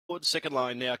Second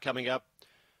line now coming up.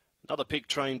 Another pick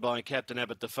trained by Captain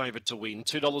Abbott, the favourite to win.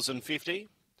 $2.50.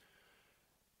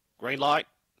 Green light.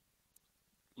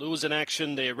 Lures in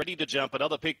action. They're ready to jump.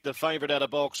 Another pick, the favourite out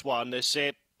of box one. They're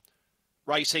set.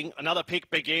 Racing. Another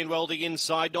pick began well the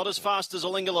inside. Not as fast as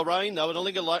Alinga Lorraine, though. And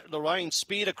Alinga Lorraine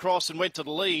speared across and went to the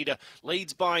lead.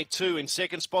 Leads by 2. In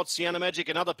second spot, Sienna Magic.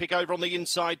 Another pick over on the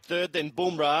inside. Third, then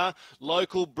Boomra.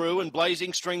 Local Brew and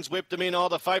Blazing Strings whipped them in. Oh,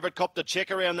 the favourite copped the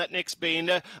check around that next bend.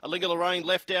 Alinga Lorraine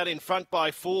left out in front by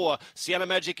 4. Sienna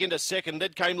Magic into second.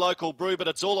 Then came Local Brew, but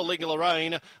it's all Alinga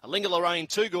Lorraine. Alinga Lorraine,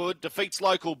 too good. Defeats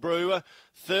Local Brew.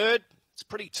 Third, it's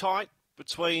pretty tight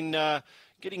between...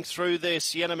 Getting through there,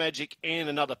 Sienna Magic and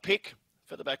another pick.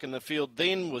 Further back in the field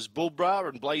then was Bulbra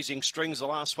and Blazing Strings, the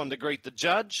last one to greet the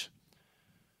judge.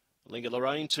 Alinga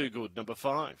Lorraine, too good, number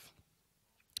 5.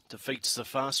 Defeats the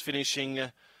fast-finishing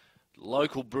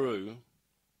Local Brew.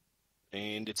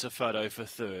 And it's a photo for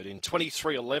third in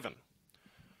 23.11.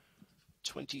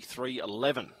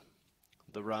 23.11,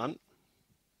 the run.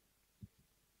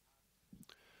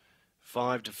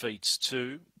 5 defeats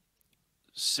 2.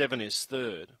 7 is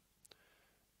third.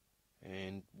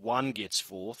 And 1 gets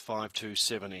fourth, 5, 2,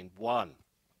 7, and 1.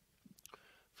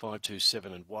 5, 2,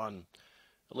 7, and 1.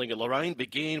 Alinga Lorraine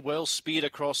began well, speared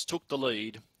across, took the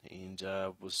lead, and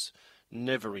was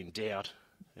never in doubt,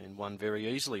 and won very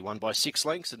easily. Won by 6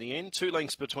 lengths in the end, 2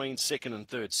 lengths between second and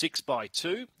third, 6 by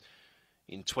 2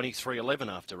 in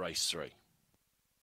 23.11 after race 3.